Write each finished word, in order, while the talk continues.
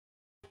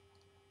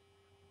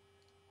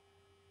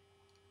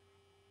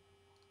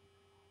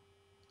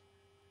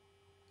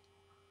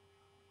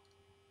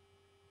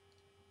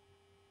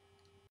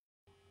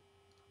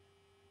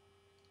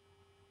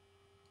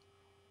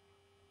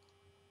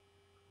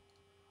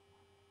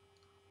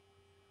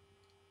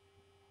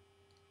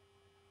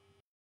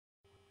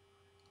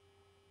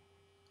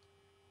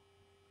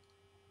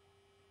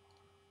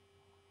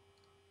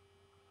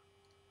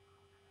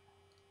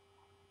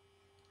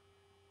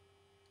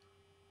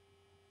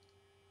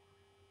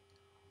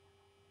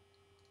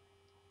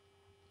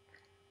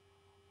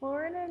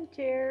Morning,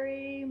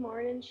 Terry.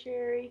 Morning,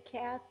 Sherry.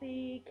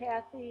 Kathy.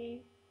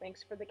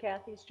 Thanks for the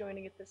Kathys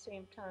joining at the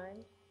same time.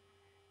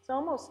 It's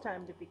almost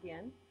time to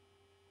begin.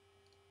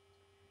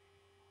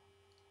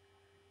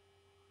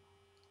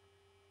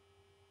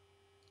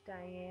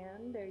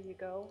 Diane, there you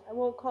go. I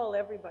won't call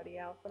everybody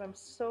out, but I'm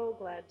so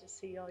glad to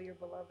see all your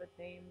beloved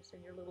names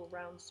in your little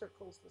round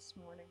circles this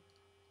morning.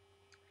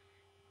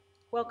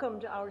 Welcome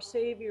to our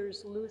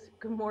Savior's Lutheran,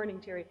 good morning,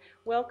 Terry.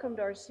 Welcome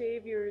to our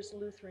Savior's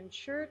Lutheran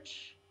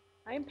Church.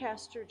 I'm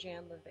Pastor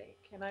Jan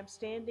LeVake, and I'm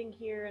standing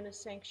here in a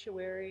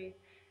sanctuary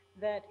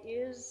that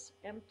is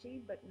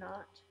empty, but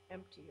not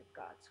empty of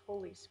God's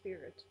Holy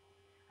Spirit.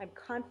 I'm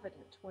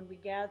confident when we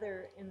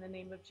gather in the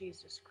name of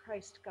Jesus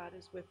Christ, God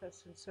is with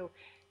us, and so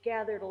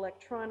gathered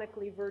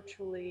electronically,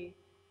 virtually,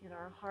 in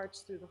our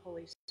hearts through the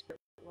Holy Spirit.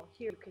 Well,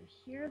 here you can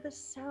hear the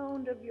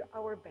sound of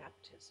our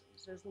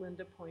baptisms, as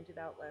Linda pointed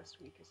out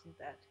last week. Isn't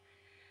that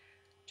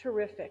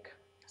terrific?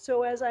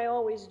 So as I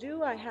always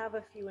do, I have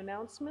a few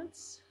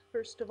announcements.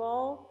 First of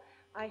all,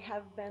 I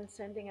have been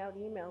sending out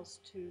emails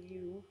to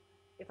you,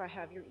 if I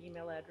have your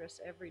email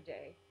address, every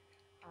day.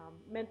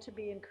 Meant to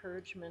be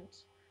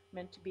encouragement,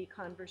 meant to be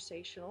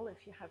conversational.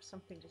 If you have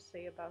something to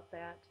say about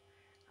that,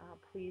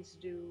 please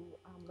do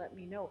let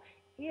me know.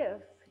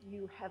 If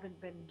you haven't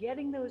been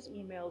getting those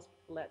emails,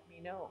 let me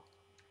know.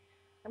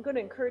 I'm going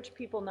to encourage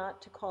people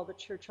not to call the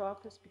church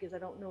office because I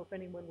don't know if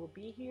anyone will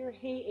be here.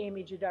 Hey,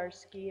 Amy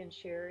Jadarsky and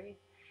Sherry.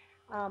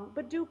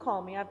 But do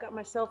call me. I've got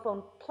my cell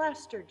phone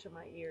plastered to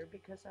my ear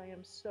because I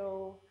am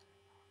so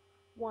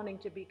wanting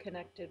to be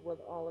connected with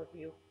all of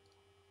you.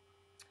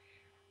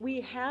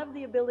 We have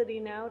the ability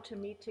now to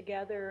meet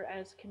together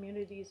as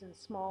communities in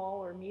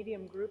small or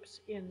medium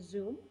groups in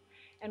Zoom,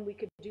 and we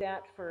could do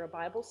that for a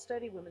Bible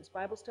study, women's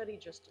Bible study,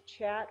 just a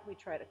chat. We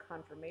tried a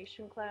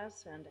confirmation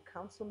class and a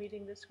council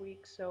meeting this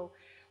week, so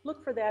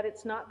look for that.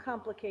 It's not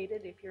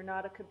complicated. If you're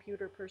not a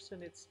computer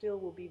person, it still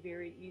will be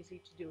very easy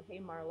to do. Hey,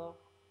 Marlo,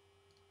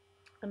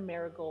 and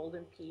Marigold,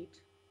 and Pete.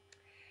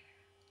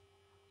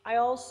 I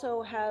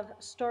also have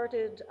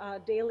started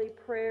daily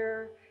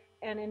prayer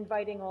and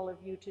inviting all of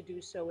you to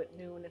do so at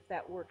noon if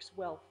that works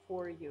well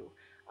for you.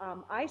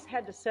 I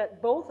had to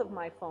set both of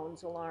my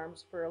phone's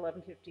alarms for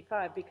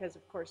 11:55 because,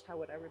 of course, how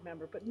would I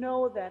remember? But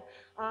know that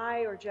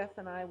I or Jeff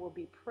and I will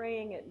be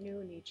praying at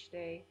noon each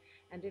day,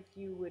 and if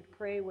you would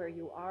pray where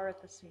you are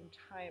at the same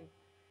time,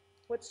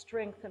 what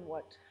strength and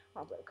what,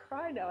 I'm going to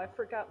cry now, I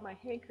forgot my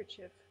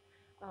handkerchief,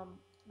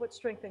 what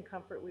strength and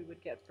comfort we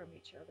would get from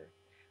each other.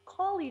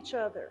 Call each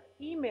other,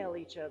 email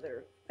each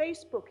other,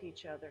 Facebook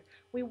each other.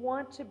 We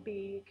want to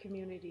be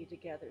community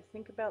together.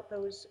 Think about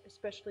those,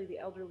 especially the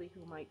elderly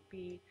who might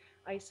be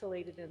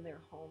isolated in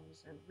their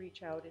homes, and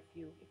reach out if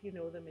you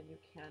know them and you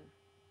can.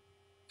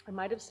 I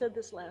might have said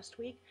this last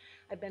week.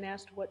 I've been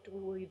asked what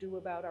will we do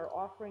about our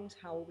offerings,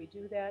 how will we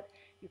do that?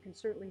 You can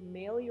certainly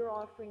mail your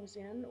offerings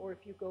in, or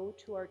if you go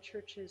to our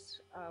church's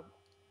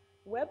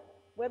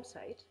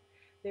website,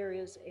 there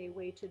is a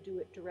way to do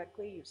it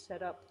directly. You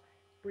set up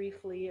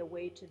briefly a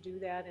way to do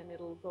that, and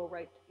it'll go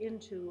right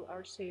into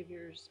our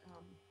Savior's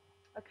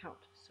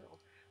account. So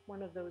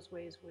one of those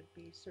ways would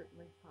be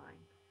certainly fine.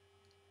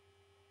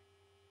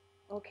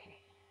 Okay,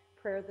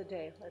 prayer of the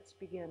day. Let's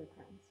begin,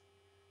 friends.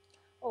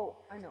 Oh,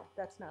 I know,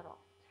 that's not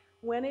all.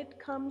 When it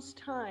comes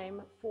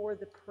time for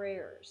the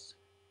prayers,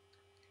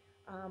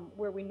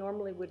 where we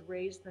normally would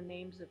raise the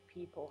names of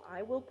people,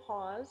 I will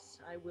pause,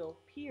 I will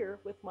peer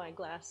with my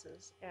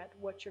glasses at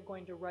what you're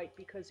going to write,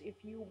 because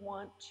if you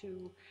want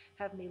to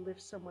have me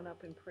lift someone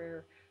up in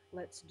prayer,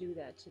 let's do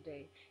that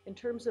today. In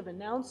terms of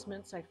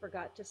announcements, I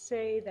forgot to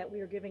say that we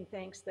are giving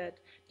thanks that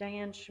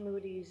Diane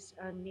Schmoody's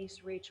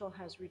niece Rachel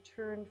has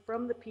returned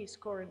from the Peace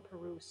Corps in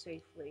Peru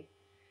safely.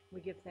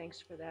 We give thanks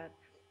for that.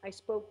 I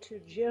spoke to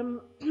Jim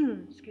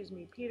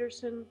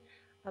Peterson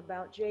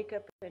about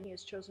Jacob, and he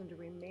has chosen to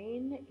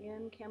remain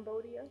in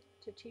Cambodia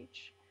to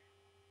teach.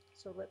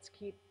 So let's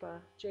keep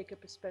Jacob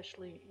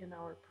especially in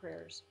our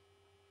prayers.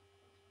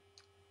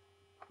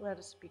 Let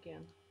us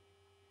begin.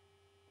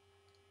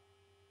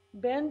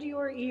 Bend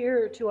your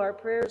ear to our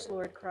prayers,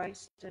 Lord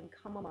Christ, and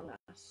come among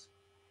us.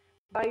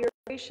 By your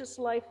gracious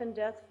life and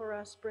death for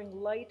us, bring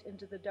light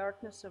into the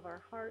darkness of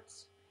our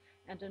hearts,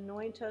 and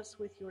anoint us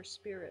with your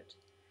Spirit.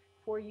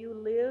 For you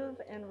live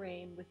and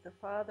reign with the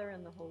Father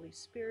and the Holy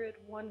Spirit,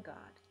 one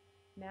God,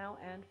 now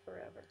and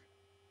forever.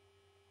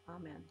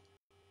 Amen.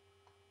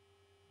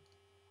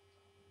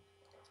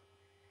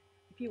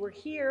 If you were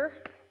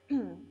here,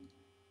 oh,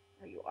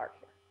 you are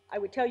here, I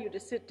would tell you to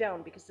sit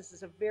down because this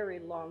is a very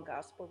long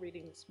gospel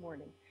reading this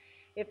morning.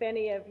 If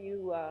any of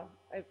you,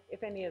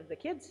 if any of the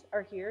kids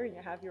are here and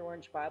you have your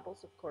orange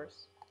Bibles, of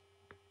course,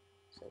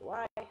 so do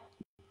I.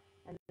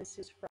 And this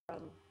is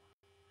from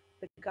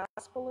the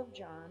Gospel of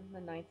John, the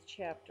 9th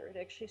chapter. It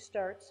actually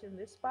starts in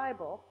this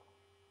Bible,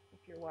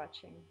 if you're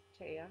watching,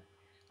 Taya,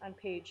 on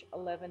page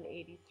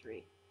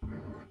 1183.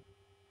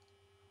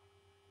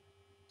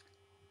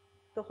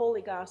 The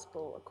Holy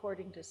Gospel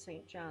according to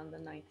St. John, the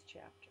 9th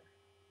chapter.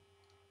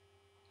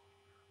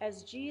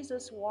 As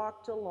Jesus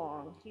walked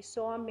along, he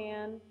saw a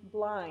man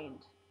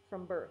blind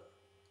from birth.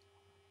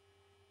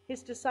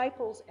 His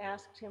disciples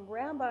asked him,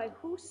 "Rabbi,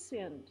 who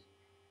sinned,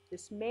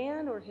 this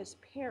man or his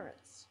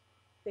parents,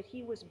 that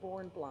he was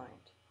born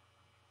blind?"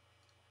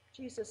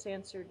 Jesus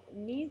answered,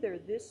 "Neither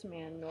this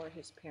man nor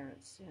his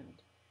parents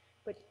sinned,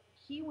 but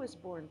he was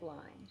born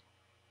blind,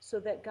 so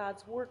that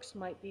God's works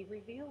might be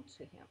revealed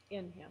to him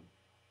in him.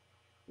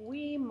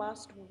 We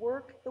must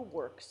work the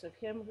works of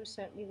him who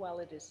sent me while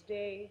it is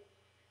day.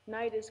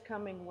 Night is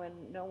coming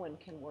when no one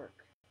can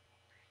work.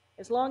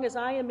 As long as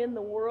I am in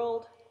the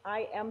world,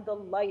 I am the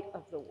light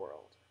of the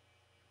world."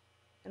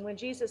 And when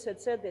Jesus had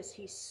said this,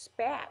 he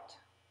spat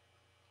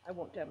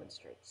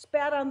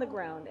on the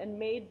ground and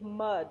made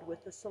mud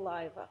with the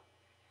saliva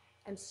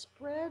and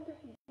spread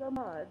the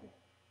mud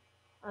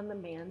on the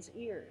man's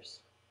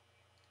ears.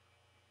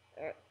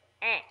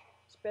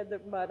 Spread the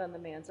mud on the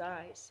man's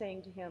eyes,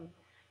 saying to him,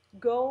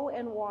 "Go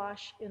and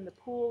wash in the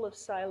pool of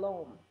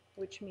Siloam,"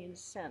 which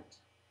means sent.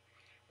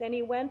 Then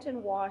he went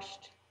and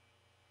washed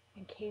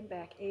and came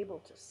back able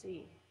to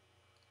see.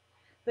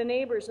 The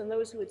neighbors and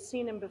those who had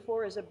seen him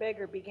before as a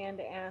beggar began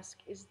to ask,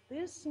 "Is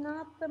this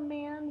not the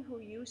man who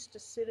used to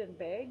sit and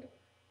beg?"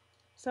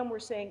 Some were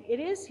saying, "It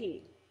is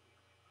he."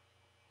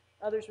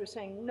 Others were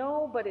saying,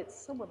 "No, but it's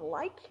someone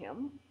like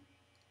him."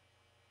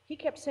 He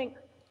kept saying,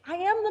 "I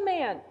am the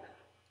man."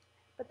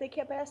 But they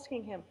kept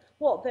asking him,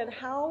 "Well, then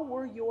how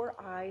were your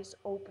eyes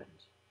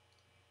opened?"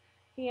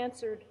 He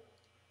answered,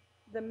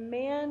 "The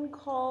man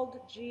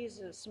called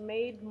Jesus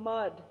made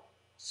mud,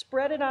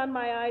 spread it on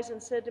my eyes,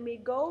 and said to me,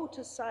 'Go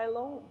to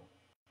Siloam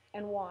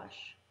and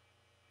wash.'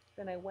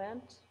 Then I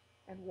went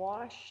and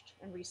washed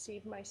and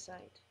received my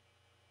sight."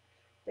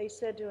 They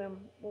said to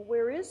him, "Well,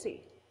 where is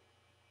he?"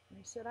 And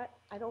he said,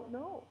 I don't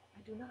know.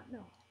 I do not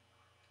know."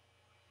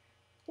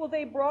 Well,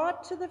 they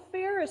brought to the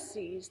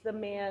Pharisees the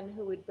man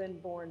who had been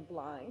born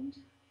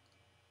blind.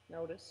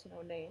 Notice,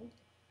 no name.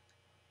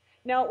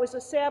 Now it was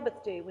a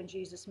Sabbath day when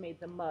Jesus made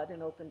the mud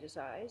and opened his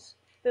eyes.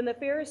 Then the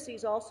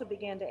Pharisees also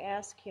began to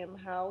ask him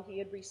how he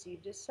had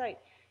received his sight.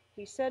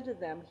 He said to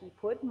them, "He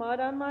put mud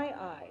on my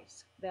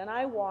eyes, then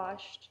I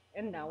washed,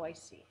 and now I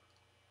see."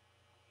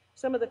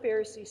 Some of the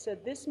Pharisees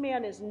said, "This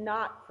man is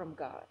not from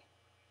God,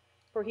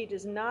 for he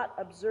does not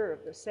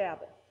observe the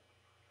Sabbath."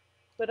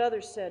 But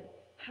others said,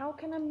 "How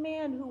can a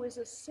man who is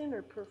a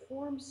sinner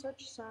perform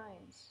such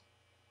signs?"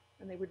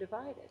 And they were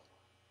divided.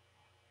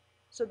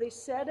 So they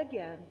said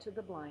again to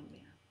the blind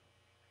man,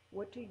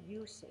 "What do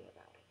you say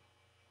about it?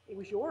 It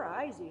was your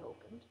eyes he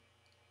opened."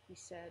 He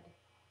said,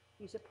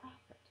 "He's a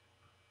prophet."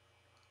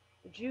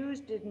 The Jews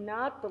did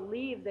not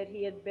believe that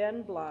he had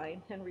been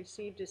blind and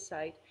received his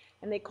sight,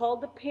 and they called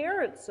the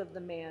parents of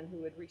the man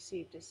who had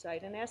received his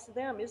sight and asked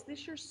them, "Is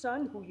this your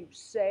son who you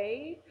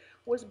say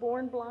was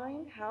born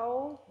blind?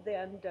 How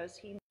then does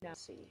he now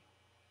see?"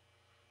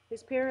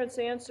 His parents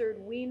answered,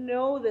 "We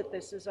know that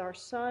this is our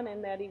son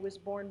and that he was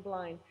born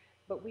blind,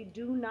 but we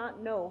do not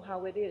know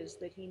how it is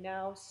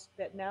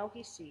that now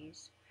he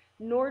sees,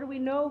 nor do we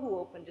know who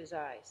opened his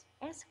eyes.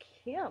 Ask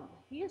him.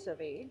 He is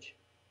of age.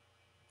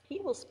 He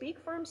will speak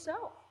for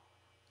himself."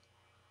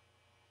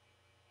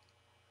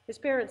 His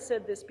parents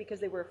said this because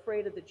they were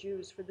afraid of the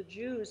Jews, for the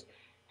Jews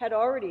had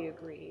already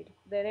agreed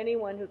that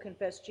anyone who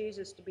confessed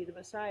Jesus to be the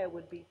Messiah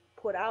would be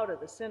put out of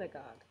the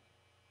synagogue.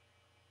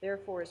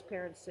 Therefore his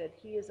parents said,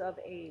 "He is of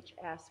age,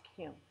 ask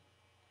him."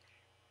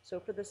 So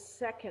for the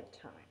second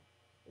time,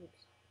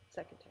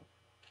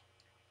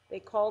 they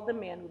called the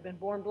man who had been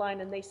born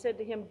blind, and they said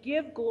to him,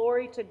 "Give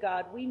glory to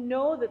God. We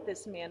know that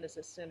this man is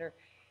a sinner."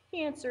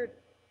 He answered,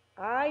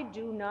 "I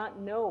do not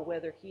know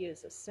whether he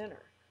is a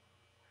sinner.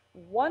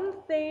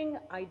 One thing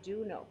I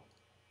do know,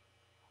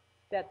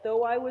 that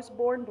though I was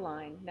born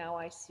blind, now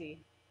I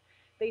see."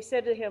 They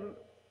said to him,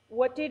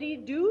 "What did he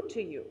do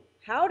to you?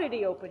 How did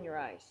he open your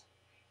eyes?"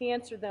 He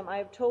answered them, "I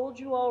have told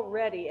you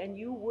already, and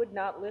you would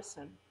not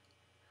listen.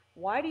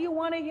 Why do you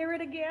want to hear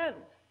it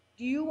again?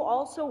 Do you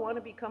also want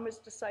to become his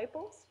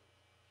disciples?"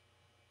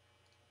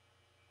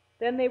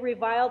 Then they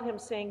reviled him,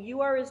 saying,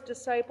 "You are his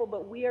disciple,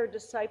 but we are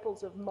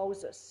disciples of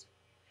Moses.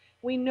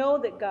 We know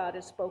that God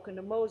has spoken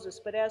to Moses,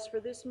 but as for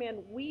this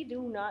man, we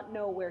do not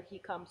know where he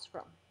comes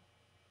from."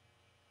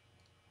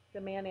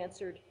 The man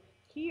answered,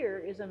 "Here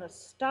is an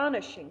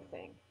astonishing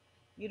thing.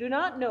 You do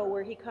not know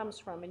where he comes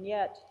from, and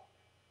yet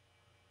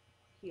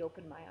he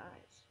opened my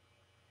eyes.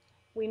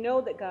 We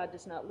know that God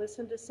does not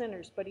listen to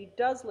sinners, but he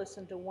does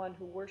listen to one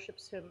who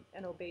worships him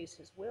and obeys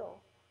his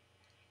will.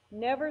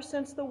 Never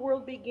since the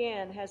world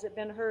began has it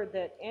been heard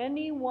that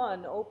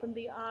anyone opened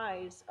the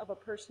eyes of a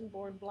person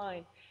born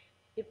blind.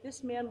 If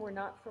this man were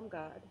not from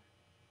God,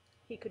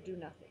 he could do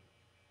nothing."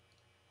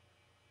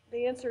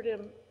 They answered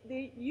him,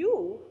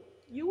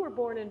 You were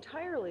born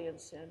entirely in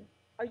sin.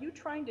 Are you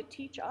trying to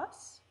teach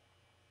us?"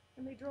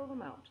 And they drove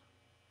him out.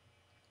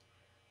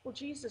 Well,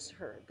 Jesus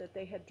heard that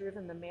they had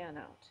driven the man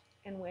out,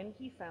 and when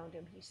he found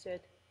him, he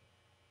said,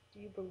 "Do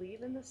you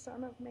believe in the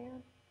Son of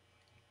Man?"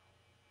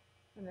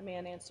 And the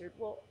man answered,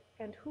 "Well,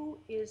 and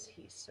who is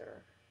he,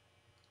 sir?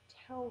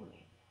 Tell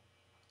me,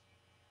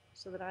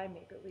 so that I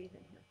may believe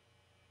in him."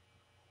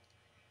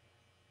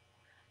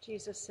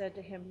 Jesus said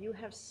to him, "You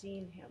have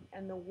seen him,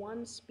 and the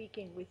one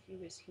speaking with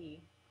you is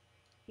he.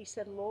 He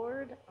said,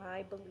 "Lord,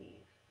 I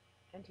believe,"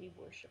 and he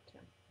worshiped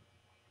him.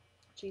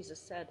 Jesus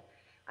said,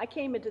 "I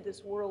came into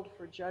this world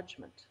for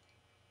judgment,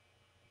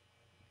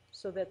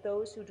 so that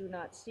those who do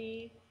not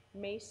see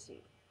may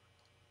see,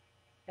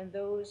 and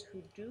those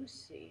who do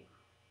see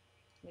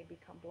may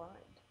become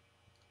blind."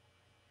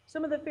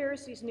 Some of the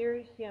Pharisees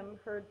near him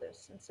heard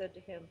this and said to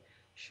him,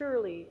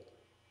 "Surely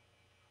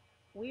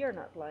we are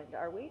not blind,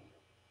 are we?"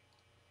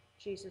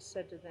 Jesus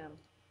said to them,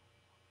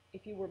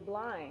 "If you were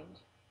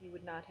blind, you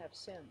would not have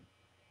sin.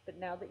 But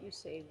now that you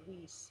say,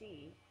 'We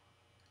see,'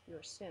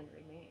 your sin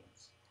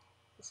remains."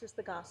 This is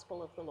the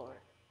gospel of the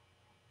Lord.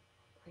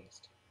 Praise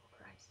to you,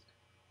 Christ.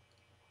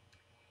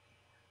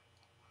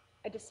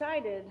 I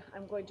decided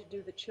I'm going to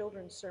do the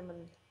children's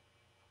sermon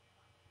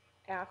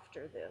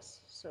after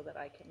this so that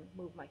I can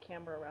move my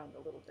camera around a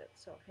little bit.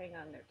 So hang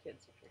on there,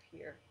 kids, if you're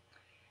here.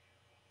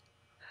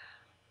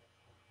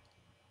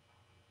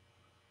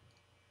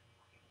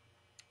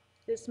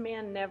 This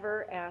man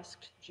never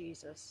asked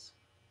Jesus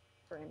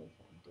for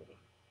anything, did he?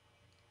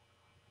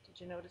 Did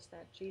you notice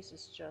that?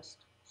 Jesus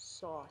just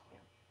saw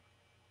him.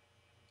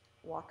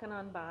 Walking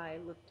on by,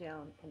 looked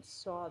down and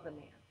saw the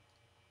man.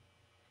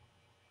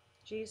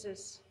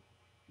 Jesus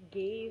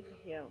gave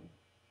him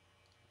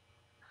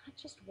not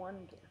just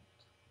one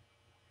gift,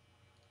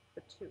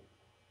 but two.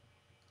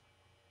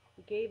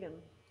 He gave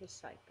him his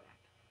sight back,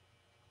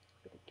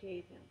 but he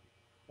gave him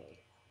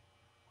faith.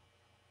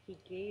 He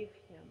gave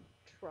him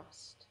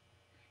trust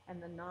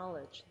and the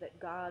knowledge that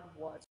God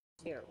was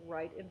there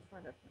right in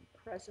front of him,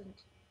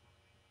 present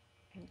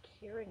and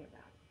caring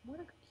about him. What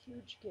a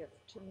huge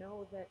gift to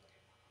know that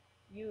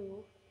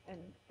you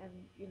and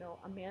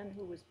a man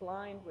who was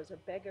blind, was a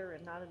beggar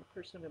and not a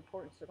person of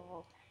importance at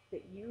all,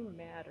 that you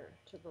matter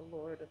to the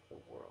Lord of the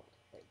world,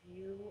 that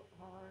you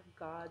are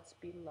God's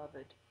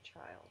beloved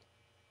child.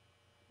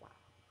 Wow.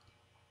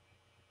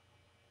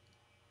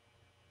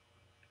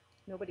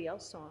 Nobody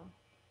else saw him.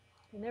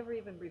 They never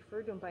even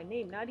referred to him by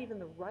name. Not even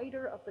the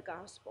writer of the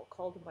gospel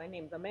called him by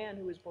name. The man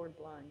who was born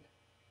blind.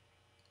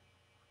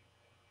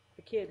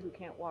 The kid who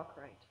can't walk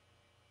right.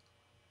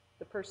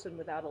 The person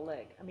without a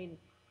leg. I mean,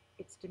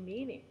 it's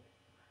demeaning.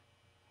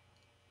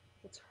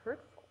 It's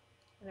hurtful.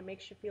 And it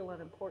makes you feel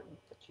unimportant.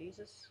 But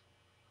Jesus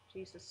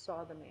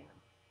saw the man,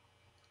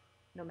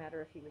 no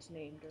matter if he was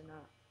named or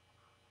not.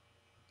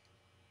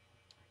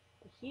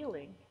 The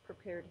healing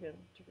prepared him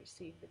to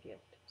receive the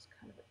gift. It was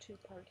kind of a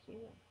two-part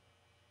healing.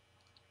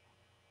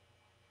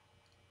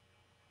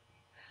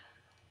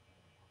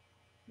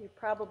 You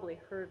probably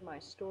heard my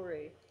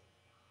story.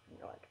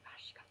 You're like,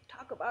 gosh, you got to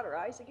talk about her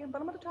eyes again?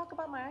 But I'm going to talk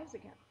about my eyes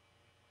again.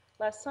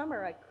 Last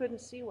summer, I couldn't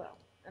see well,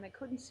 and I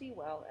couldn't see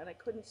well, and I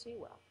couldn't see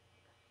well.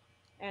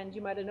 And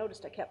you might have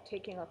noticed I kept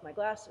taking off my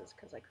glasses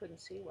because I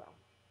couldn't see well.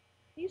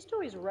 I used to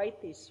always write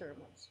these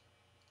sermons.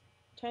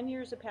 10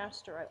 years a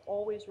pastor, I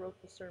always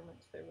wrote the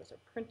sermons. There was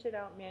a printed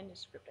out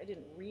manuscript. I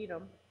didn't read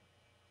them,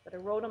 but I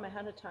wrote them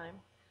ahead of time.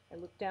 I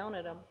looked down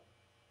at them.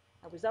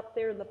 I was up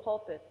there in the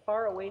pulpit,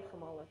 far away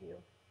from all of you.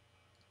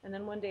 And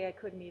then one day I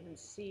couldn't even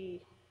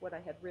see what I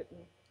had written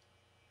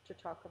to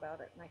talk about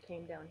it, and I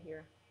came down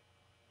here.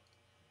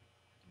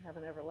 I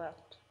haven't ever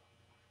left.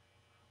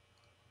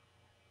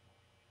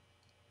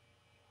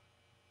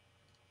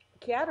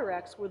 The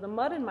cataracts were the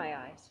mud in my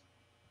eyes.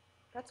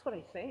 That's what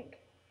I think.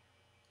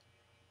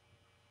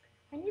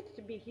 I needed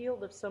to be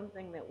healed of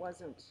something that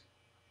wasn't,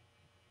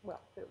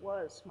 well, it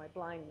was my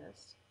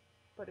blindness,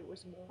 but it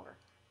was more.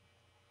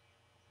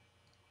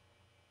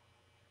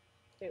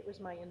 It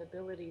was my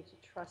inability to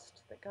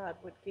trust that God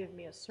would give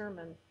me a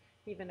sermon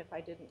even if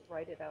I didn't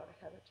write it out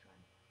ahead of time.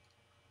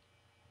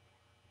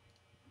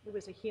 It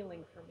was a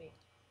healing for me.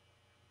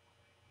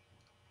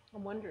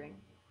 I'm wondering,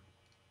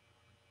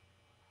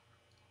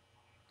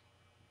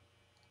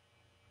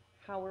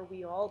 how are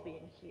we all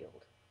being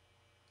healed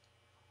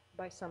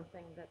by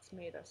something that's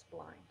made us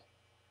blind?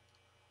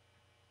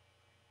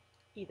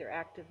 Either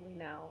actively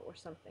now or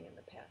something in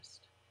the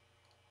past.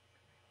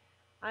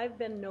 I've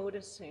been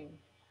noticing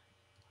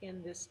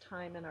in this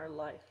time in our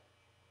life,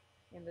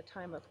 in the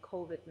time of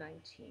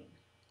COVID-19,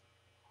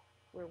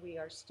 where we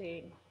are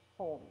staying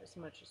home as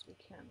much as we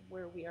can,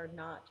 where we are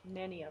not,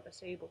 many of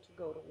us, able to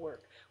go to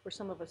work, where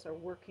some of us are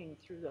working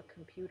through a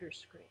computer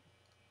screen,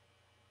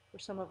 where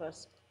some of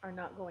us are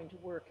not going to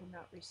work and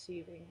not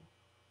receiving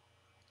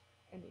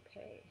any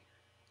pay,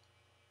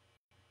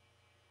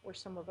 where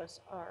some of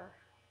us are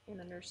in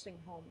a nursing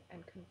home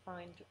and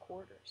confined to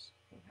quarters.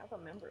 We have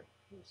a member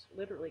who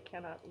literally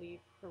cannot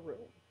leave her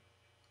room.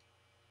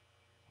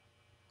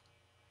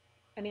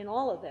 And in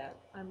all of that,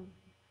 I'm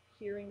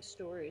hearing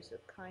stories of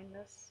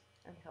kindness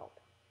and help.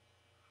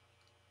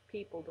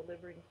 People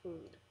delivering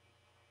food.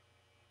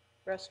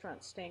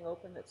 Restaurants staying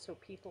open so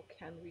people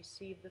can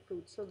receive the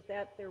food, so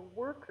that their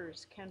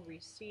workers can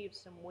receive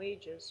some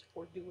wages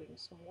for doing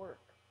some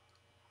work.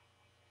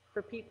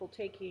 For people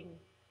taking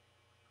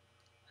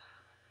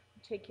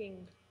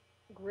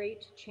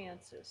great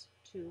chances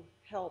to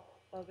help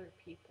other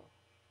people.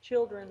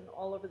 Children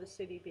all over the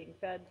city being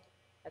fed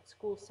at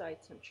school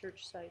sites and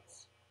church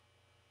sites.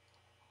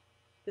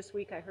 This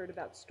week I heard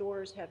about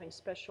stores having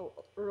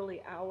special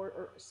early hour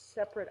or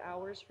separate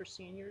hours for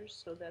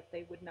seniors so that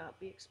they would not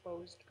be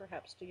exposed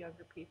perhaps to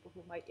younger people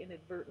who might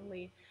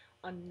inadvertently,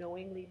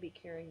 unknowingly be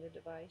carrying the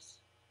device.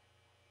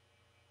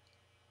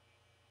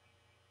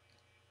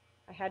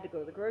 I had to go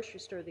to the grocery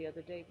store the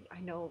other day. I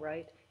know,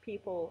 right?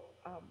 People,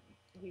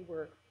 we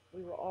were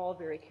all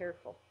very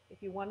careful.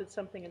 If you wanted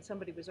something and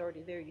somebody was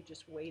already there, you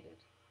just waited.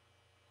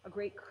 A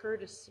great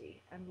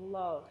courtesy and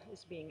love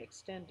is being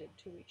extended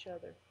to each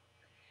other.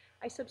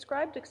 I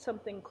subscribe to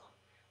something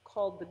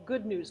called the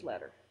Good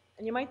Newsletter.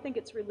 And you might think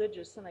it's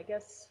religious, and I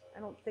guess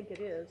I don't think it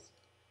is.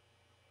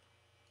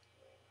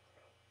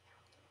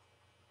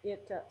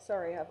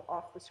 Sorry, I'm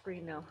off the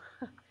screen now.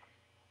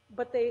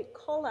 But they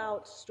call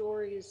out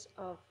stories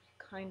of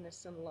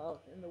kindness and love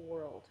in the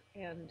world.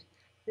 And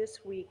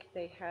this week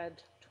they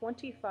had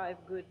 25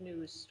 good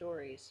news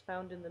stories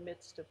found in the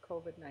midst of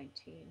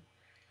COVID-19.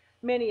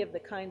 Many of the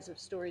kinds of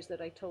stories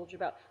that I told you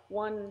about.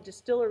 One,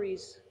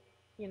 distilleries,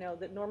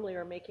 that normally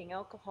are making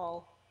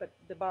alcohol, but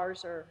the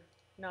bars are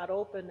not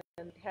open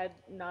and had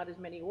not as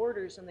many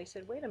orders, and they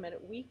said, wait a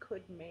minute, we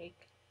could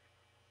make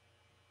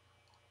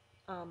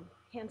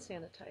hand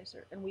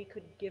sanitizer and we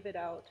could give it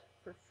out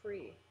for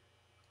free.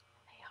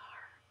 They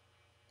are.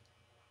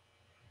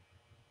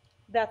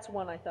 That's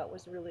one I thought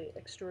was really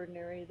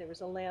extraordinary. There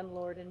was a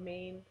landlord in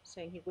Maine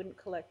saying he wouldn't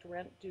collect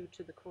rent due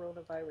to the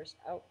coronavirus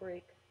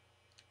outbreak.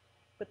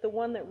 But the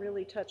one that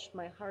really touched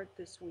my heart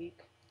this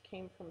week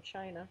came from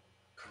China.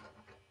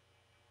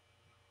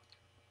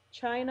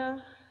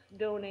 China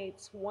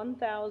donates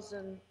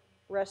 1,000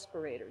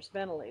 respirators,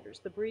 ventilators,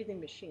 the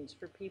breathing machines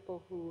for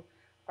people who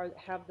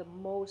have the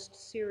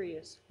most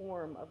serious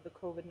form of the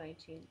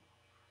COVID-19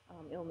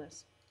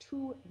 illness.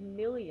 2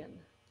 million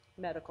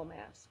medical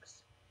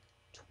masks,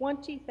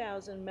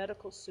 20,000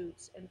 medical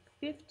suits, and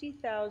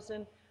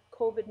 50,000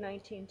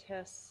 COVID-19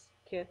 test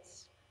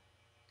kits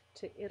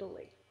to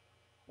Italy.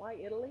 Why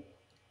Italy?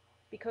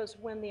 Because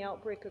when the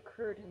outbreak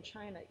occurred in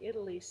China,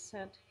 Italy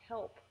sent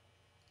help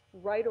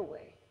right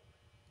away.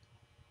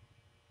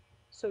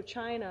 So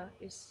China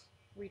is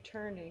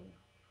returning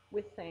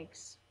with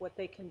thanks what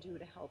they can do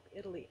to help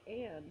Italy,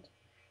 and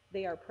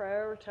they are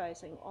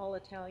prioritizing all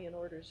Italian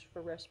orders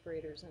for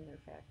respirators in their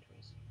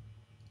factories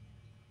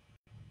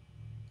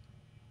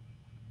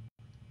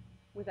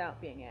without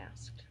being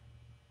asked,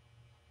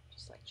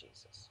 just like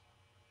Jesus.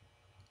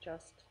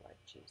 Just like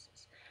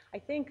Jesus. I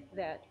think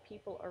that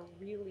people are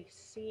really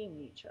seeing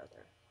each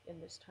other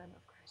in this time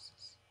of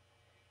crisis,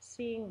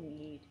 seeing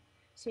need,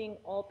 seeing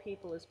all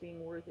people as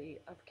being worthy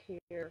of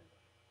care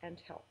and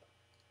help.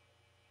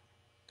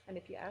 And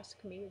if you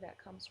ask me,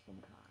 that comes from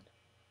God.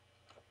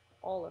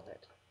 All of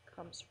it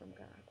comes from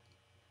God.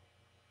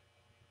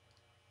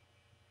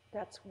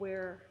 That's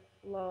where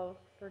love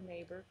for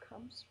neighbor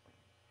comes from.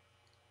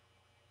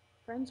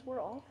 Friends,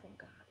 we're all from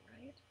God,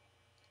 right?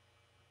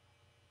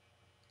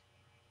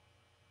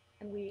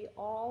 And we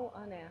all,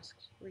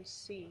 unasked,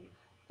 receive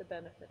the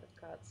benefit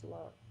of God's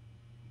love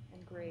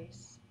and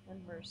grace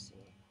and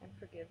mercy and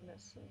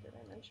forgiveness. And did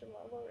I mention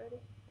love already?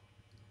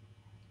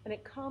 And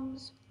it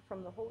comes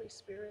from the Holy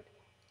Spirit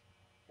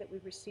that we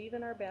receive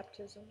in our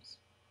baptisms,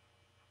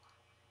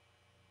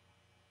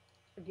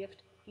 a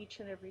gift each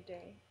and every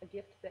day, a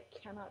gift that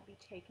cannot be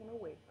taken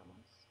away from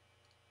us.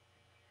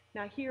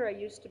 Now here I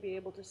used to be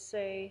able to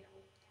say,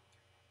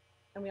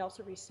 and we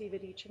also receive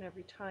it each and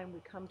every time we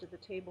come to the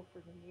table for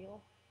the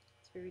meal.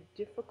 It's very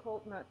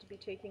difficult not to be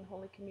taking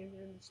Holy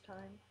Communion in this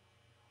time.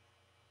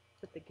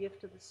 But the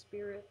gift of the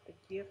Spirit,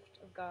 the gift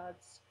of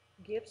God's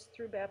gifts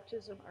through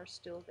baptism are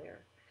still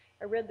there.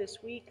 I read this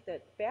week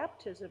that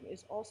baptism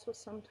is also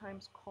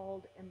sometimes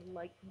called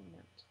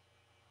enlightenment,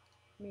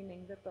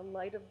 meaning that the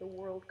light of the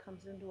world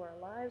comes into our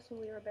lives when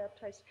we are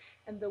baptized,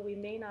 and though we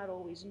may not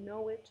always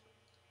know it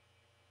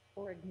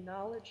or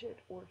acknowledge it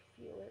or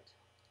feel it,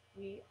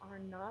 we are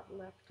not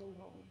left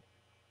alone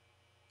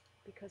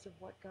because of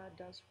what God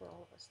does for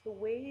all of us. The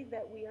way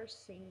that we are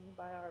seen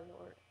by our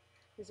Lord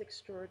is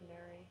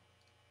extraordinary,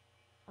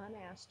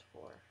 unasked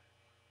for,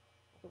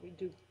 but we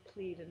do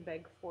plead and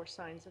beg for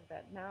signs of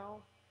that now,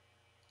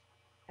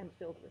 and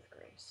filled with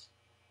grace.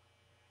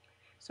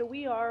 So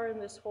we are in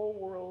this whole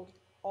world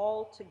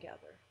all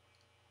together,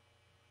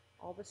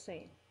 all the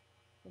same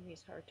in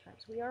these hard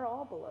times. We are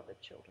all beloved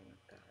children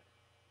of God.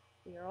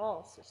 We are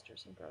all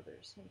sisters and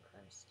brothers in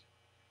Christ.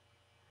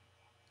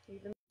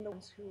 Even the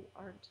ones who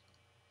aren't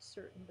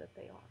certain that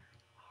they are.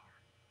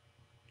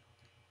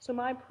 So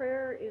my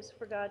prayer is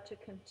for God to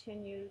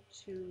continue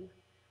to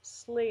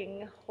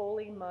sling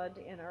holy mud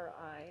in our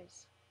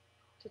eyes,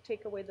 to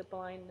take away the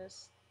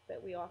blindness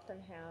that we often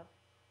have,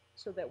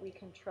 so that we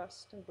can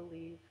trust and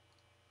believe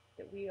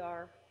that we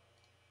are,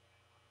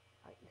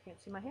 you can't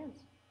see my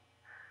hands,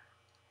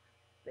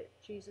 that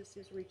Jesus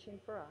is reaching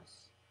for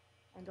us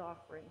and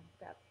offering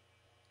that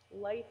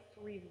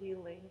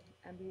life-revealing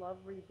and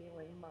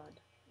love-revealing mud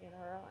in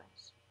our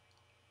eyes.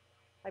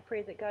 I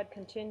pray that God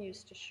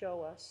continues to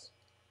show us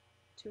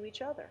to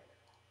each other,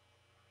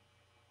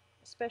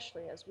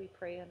 especially as we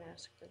pray and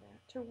ask for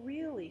that, to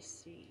really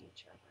see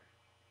each other.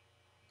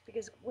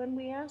 Because when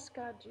we ask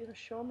God,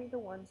 show me the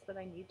ones that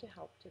I need to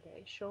help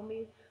today, show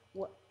me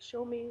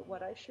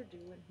what I should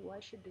do and who I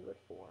should do it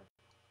for,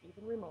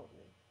 even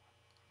remotely.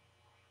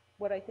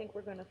 What I think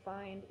we're going to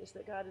find is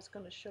that God is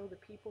going to show the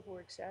people who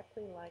are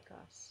exactly like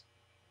us,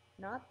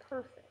 not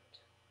perfect,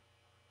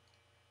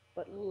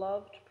 but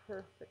loved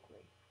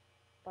perfectly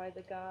by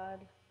the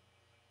God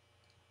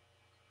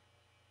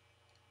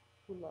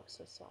who loves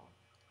us all.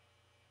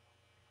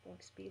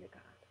 Thanks be to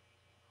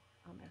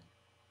God. Amen.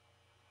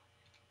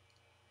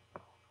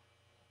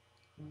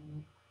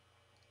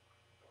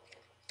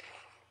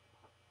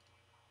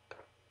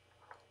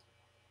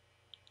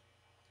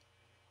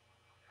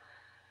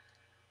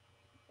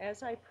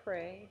 As I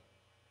pray,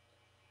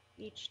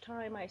 each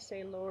time I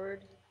say,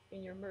 Lord,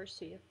 in your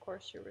mercy, of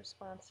course your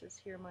response is,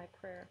 hear my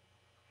prayer.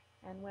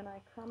 And when I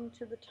come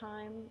to the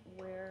time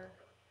where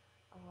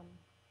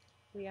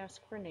we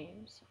ask for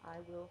names, I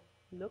will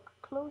look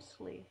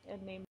closely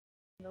and name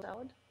those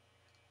out.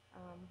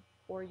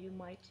 Or you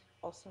might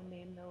also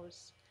name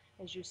those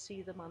as you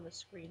see them on the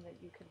screen, that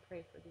you can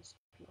pray for these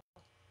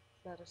people.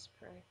 Let us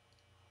pray.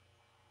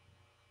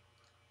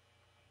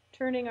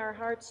 Turning our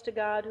hearts to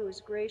God, who is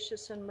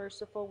gracious and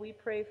merciful, we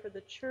pray for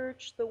the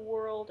church, the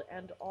world,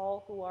 and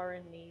all who are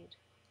in need.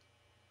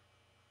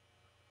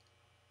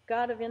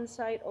 God of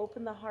insight,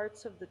 open the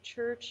hearts of the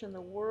church and the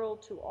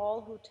world to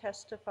all who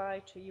testify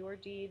to your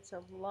deeds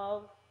of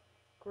love,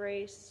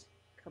 grace,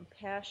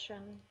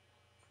 compassion,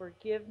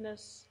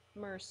 forgiveness,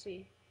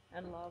 mercy,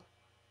 and love.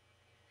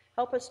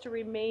 Help us to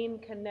remain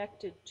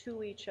connected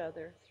to each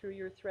other through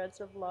your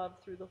threads of love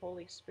through the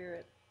Holy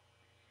Spirit.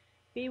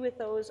 Be with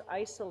those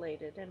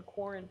isolated and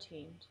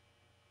quarantined.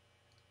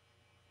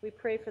 We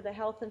pray for the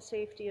health and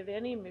safety of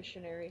any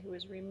missionary who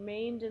has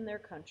remained in their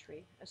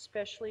country,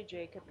 especially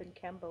Jacob in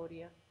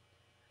Cambodia.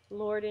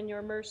 Lord, in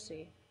your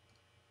mercy.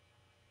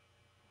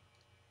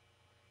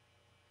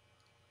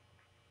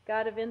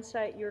 God of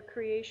insight, your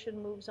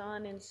creation moves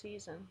on in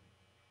season.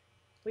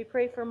 We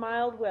pray for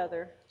mild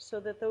weather so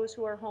that those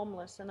who are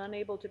homeless and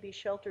unable to be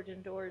sheltered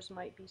indoors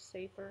might be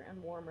safer and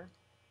warmer.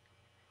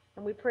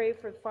 And we pray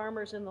for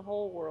farmers in the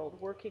whole world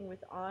working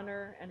with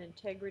honor and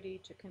integrity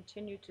to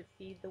continue to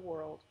feed the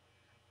world.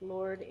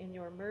 Lord, in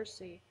your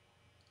mercy.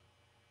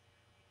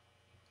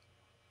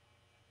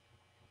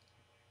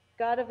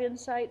 God of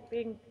insight,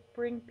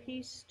 bring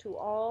peace to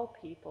all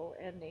people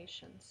and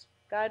nations.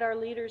 Guide our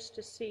leaders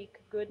to seek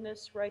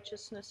goodness,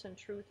 righteousness, and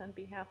truth on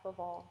behalf of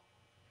all.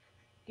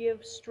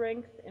 Give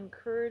strength,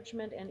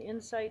 encouragement, and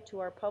insight to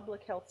our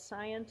public health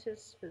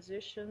scientists,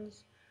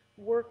 physicians,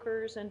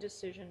 workers, and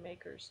decision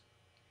makers.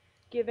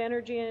 Give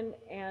energy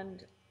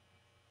and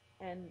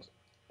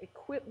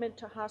equipment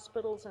to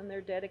hospitals and their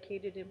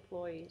dedicated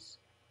employees.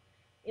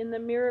 In the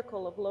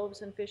miracle of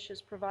loaves and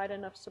fishes, provide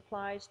enough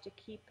supplies to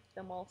keep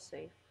them all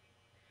safe.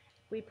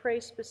 We pray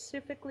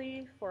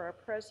specifically for our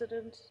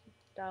President,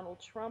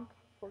 Donald Trump,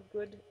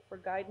 for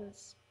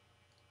guidance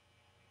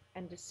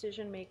and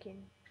decision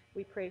making.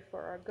 We pray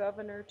for our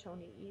Governor,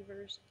 Tony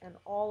Evers, and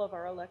all of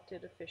our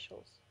elected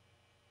officials.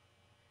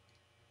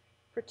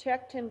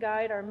 Protect and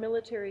guide our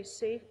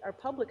our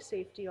public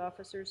safety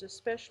officers,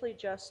 especially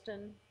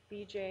Justin,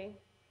 BJ,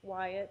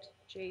 Wyatt,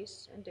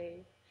 Jace, and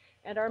Dave,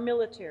 and our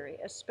military,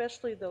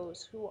 especially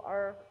those who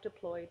are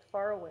deployed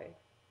far away.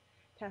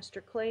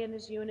 Pastor Clay and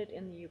his unit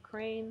in the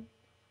Ukraine,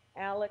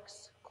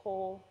 Alex,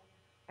 Cole,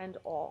 and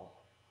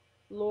all.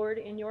 Lord,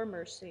 in your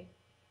mercy.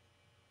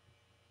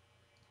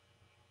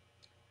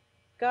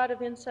 God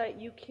of insight,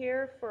 you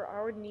care for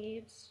our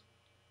needs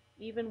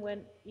even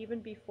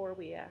before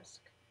we ask.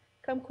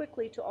 Come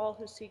quickly to all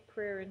who seek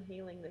prayer and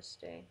healing this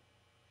day.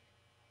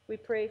 We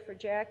pray for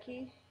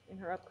Jackie in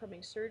her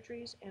upcoming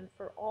surgeries and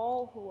for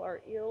all who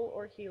are ill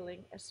or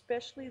healing,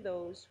 especially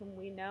those whom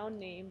we now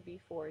name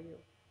before you.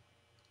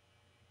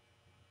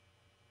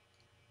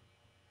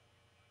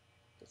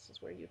 This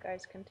is where you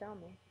guys can tell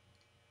me.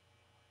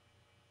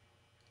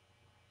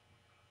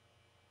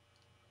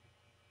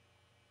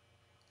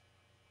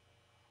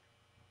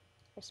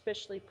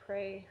 Especially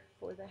pray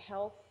for the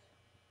health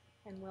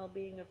and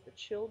well-being of the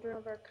children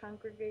of our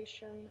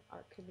congregation,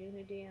 our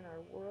community, and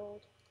our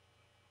world.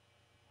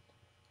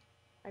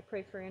 I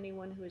pray for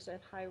anyone who is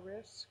at high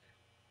risk.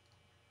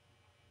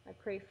 I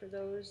pray for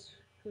those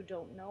who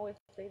don't know if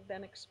they've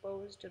been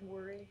exposed and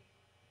worry.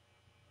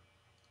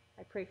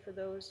 I pray for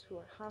those who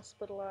are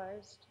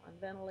hospitalized on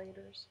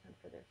ventilators and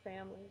for their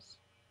families.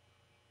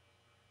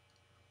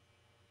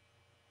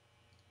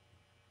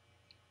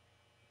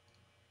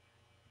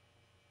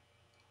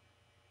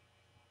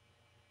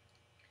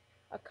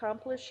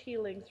 Accomplish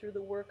healing through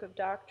the work of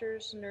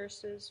doctors,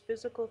 nurses,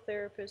 physical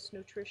therapists,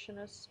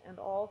 nutritionists, and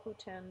all who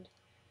tend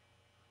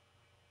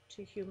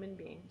to human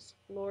beings.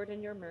 Lord,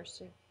 in your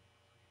mercy.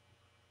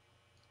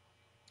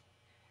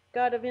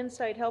 God of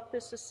insight, help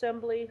this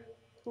assembly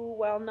who,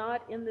 while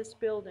not in this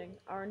building,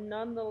 are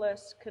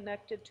nonetheless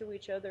connected to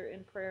each other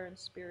in prayer and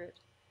spirit.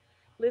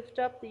 Lift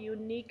up the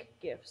unique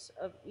gifts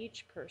of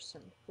each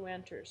person who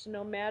enters,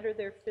 no matter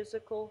their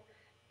physical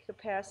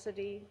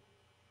capacity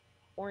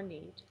or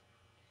need.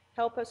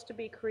 Help us to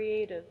be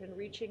creative in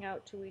reaching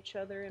out to each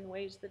other in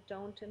ways that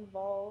don't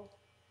involve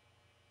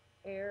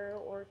air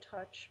or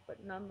touch,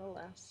 but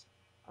nonetheless,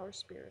 our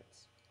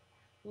spirits.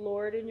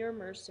 Lord, in your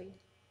mercy,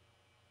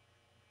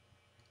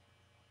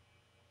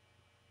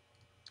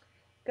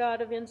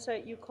 God of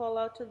insight, you call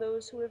out to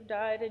those who have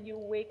died and you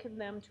awaken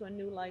them to a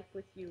new life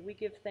with you. We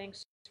give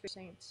thanks for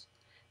saints.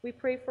 We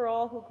pray for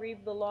all who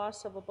grieve the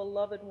loss of a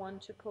beloved one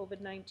to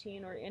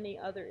COVID-19 or any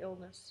other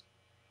illness.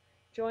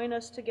 Join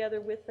us together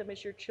with them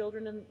as your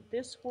children in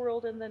this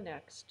world and the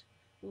next.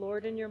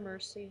 Lord, in your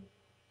mercy,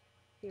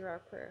 hear our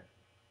prayer.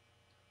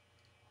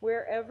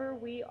 Wherever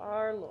we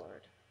are,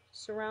 Lord,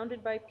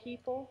 surrounded by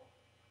people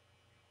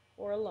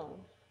or alone,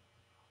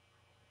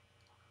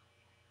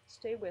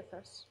 stay with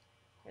us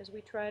as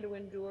we try to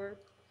endure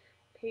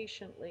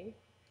patiently,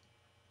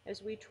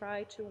 as we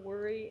try to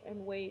worry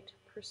and wait,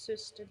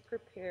 persist and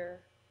prepare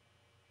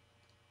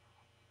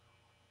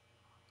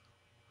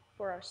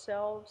for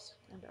ourselves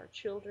and our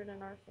children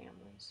and our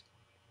families.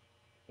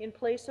 In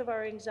place of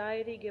our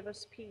anxiety, give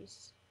us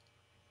peace.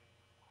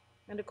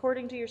 And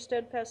according to your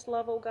steadfast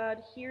love, O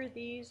God, hear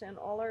these and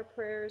all our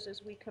prayers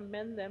as we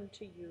commend them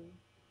to you,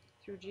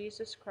 through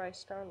Jesus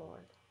Christ our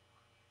Lord.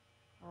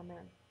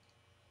 Amen.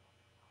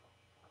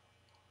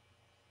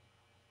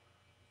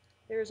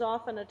 There's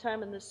often a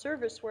time in the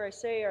service where I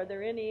say, are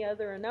there any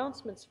other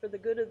announcements for the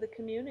good of the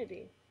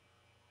community?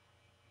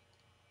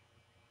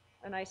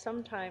 And I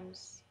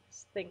sometimes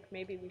think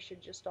maybe we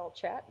should just all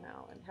chat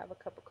now and have a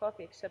cup of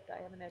coffee, except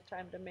I haven't had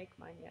time to make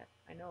mine yet.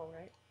 I know,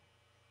 right?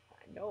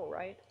 I know,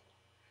 right?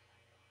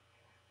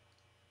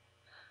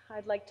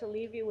 I'd like to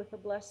leave you with a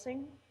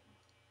blessing.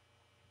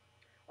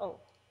 Oh,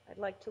 I'd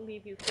like to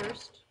leave you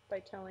first by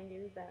telling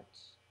you that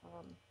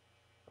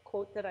a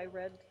quote that I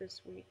read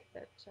this week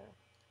that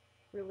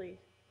really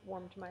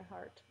warmed my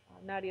heart.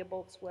 Nadia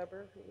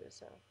Bolz-Weber, who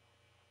is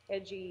a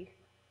edgy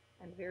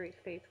and very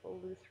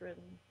faithful Lutheran,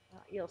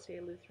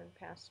 ELCA Lutheran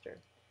pastor,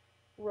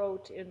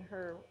 wrote in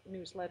her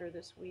newsletter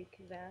this week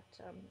that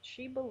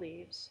she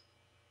believes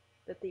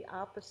that the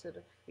opposite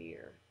of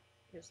fear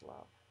is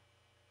love.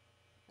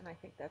 And I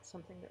think that's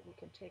something that we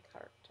can take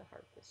heart to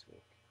heart this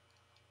week.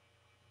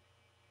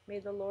 May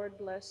the Lord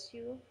bless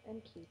you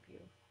and keep you.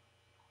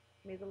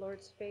 May the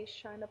Lord's face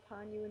shine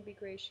upon you and be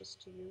gracious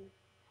to you.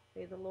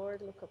 May the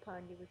Lord look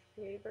upon you with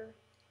favor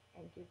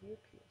and give you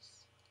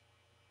peace.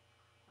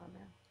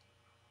 Amen.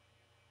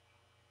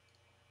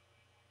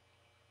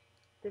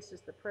 This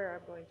is the prayer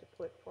I'm going to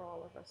put for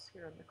all of us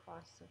here on the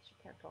cross, since you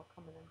can't all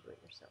come in and do it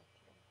yourself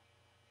today.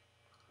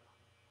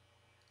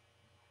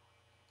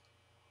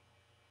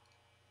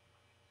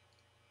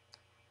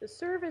 The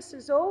service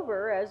is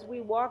over as we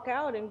walk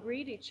out and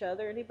greet each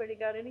other. Anybody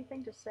got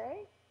anything to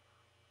say?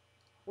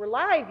 We're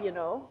live, you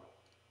know.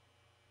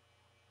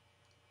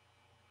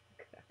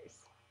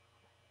 Guys.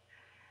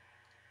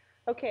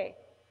 Okay,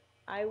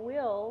 I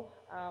will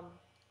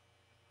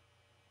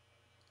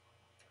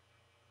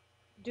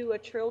do a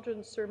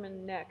children's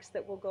sermon next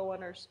that will go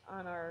on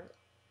our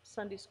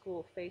Sunday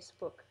School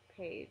Facebook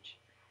page.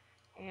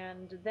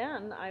 And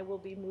then I will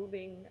be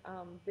moving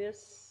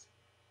this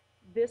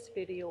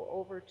video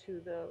over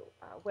to the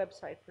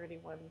website for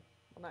anyone,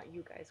 well, not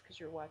you guys because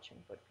you're watching,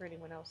 but for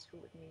anyone else who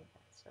would need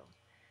that. So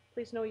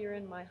please know you're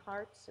in my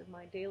hearts and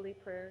my daily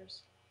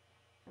prayers,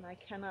 and I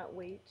cannot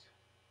wait.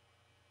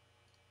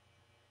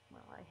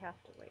 Well, I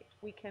have to wait.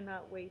 We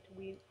cannot wait.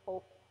 We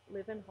hope,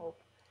 live in hope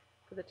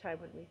for the time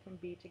when we can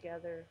be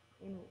together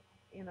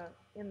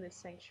in this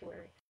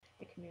sanctuary,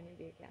 a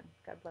community again.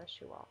 God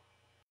bless you all.